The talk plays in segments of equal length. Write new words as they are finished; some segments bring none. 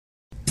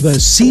The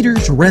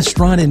Cedars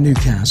restaurant in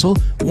Newcastle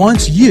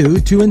wants you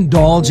to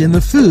indulge in the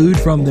food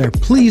from their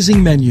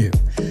pleasing menu.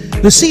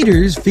 The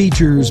Cedars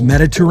features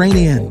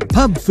Mediterranean,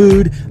 pub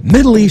food,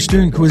 Middle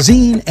Eastern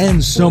cuisine,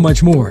 and so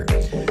much more.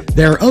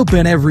 They're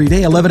open every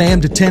day 11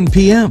 a.m. to 10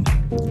 p.m.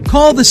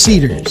 Call the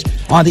Cedars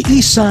on the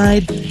east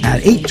side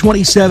at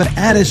 827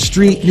 Addis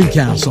Street,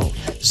 Newcastle.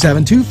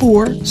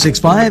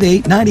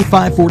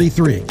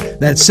 724-658-9543.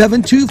 That's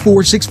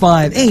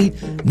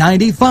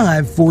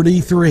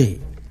 724-658-9543.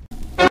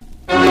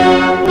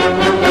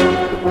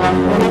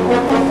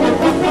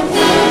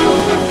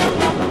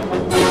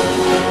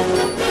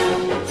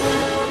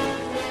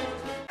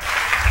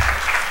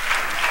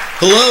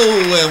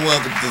 Hello and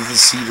welcome to the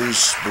Cedars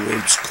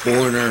Sports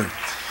Corner.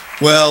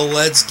 Well,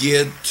 let's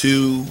get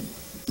to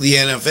the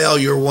NFL,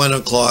 your 1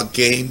 o'clock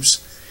games.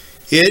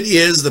 It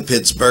is the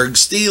Pittsburgh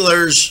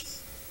Steelers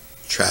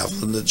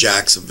traveling to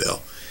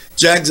Jacksonville.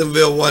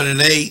 Jacksonville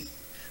 1-8,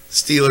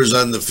 Steelers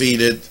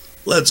undefeated.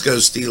 Let's go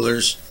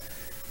Steelers.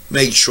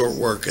 Make short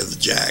work of the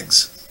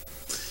Jags.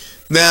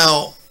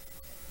 Now,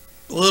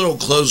 a little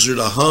closer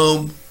to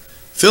home,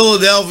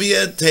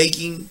 Philadelphia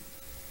taking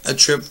a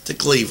trip to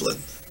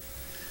Cleveland.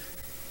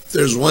 If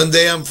there's one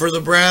day I'm for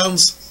the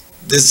Browns,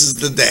 this is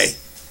the day.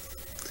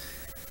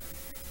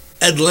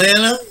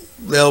 Atlanta,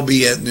 they'll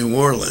be at New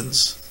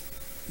Orleans.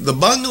 The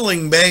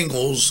bungling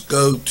Bengals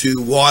go to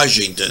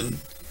Washington.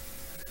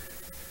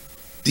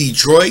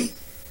 Detroit,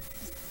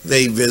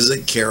 they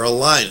visit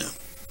Carolina.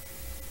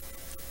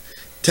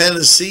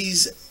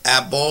 Tennessee's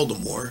at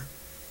Baltimore.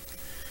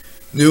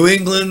 New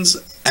England's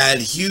at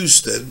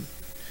Houston.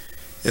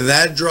 And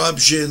that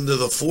drops you into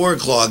the 4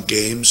 o'clock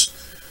games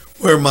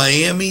where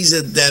Miami's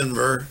at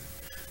Denver.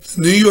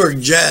 The New York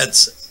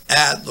Jets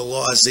at the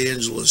Los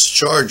Angeles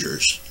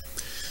Chargers.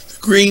 The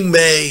Green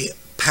Bay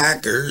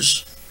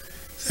Packers,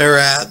 they're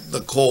at the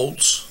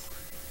Colts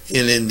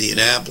in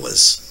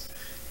Indianapolis.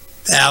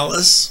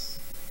 Dallas,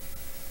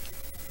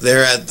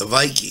 they're at the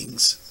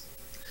Vikings.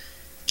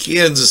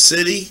 Kansas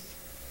City,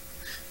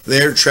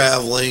 they're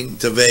traveling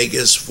to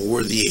Vegas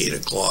for the 8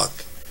 o'clock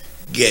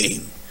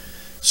game.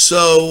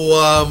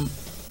 So,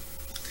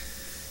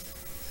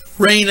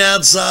 rain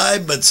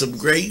outside, but some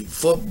great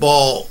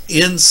football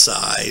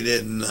inside,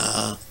 and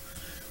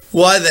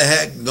why the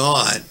heck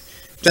not?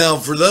 Now,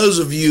 for those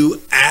of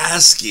you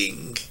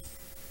asking,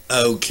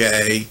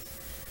 okay,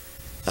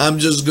 I'm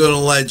just going to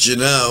let you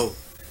know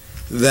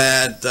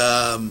that,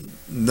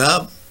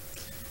 nope,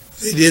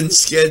 they didn't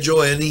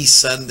schedule any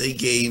Sunday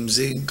games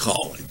in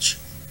college.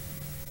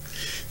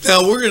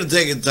 Now, we're going to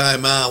take a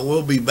time out.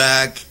 We'll be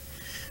back.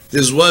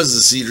 This was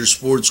the Cedar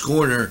Sports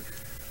Corner.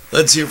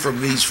 Let's hear from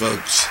these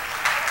folks.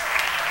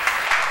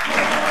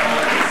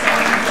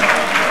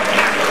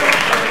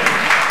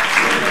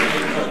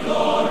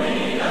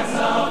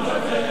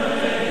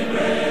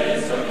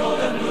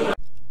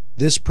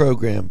 This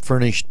program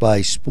furnished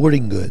by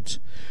Sporting Goods,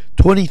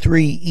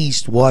 23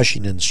 East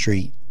Washington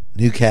Street,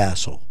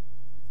 Newcastle.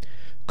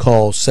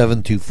 Call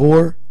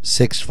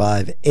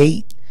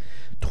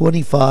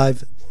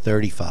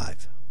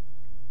 724-658-2535.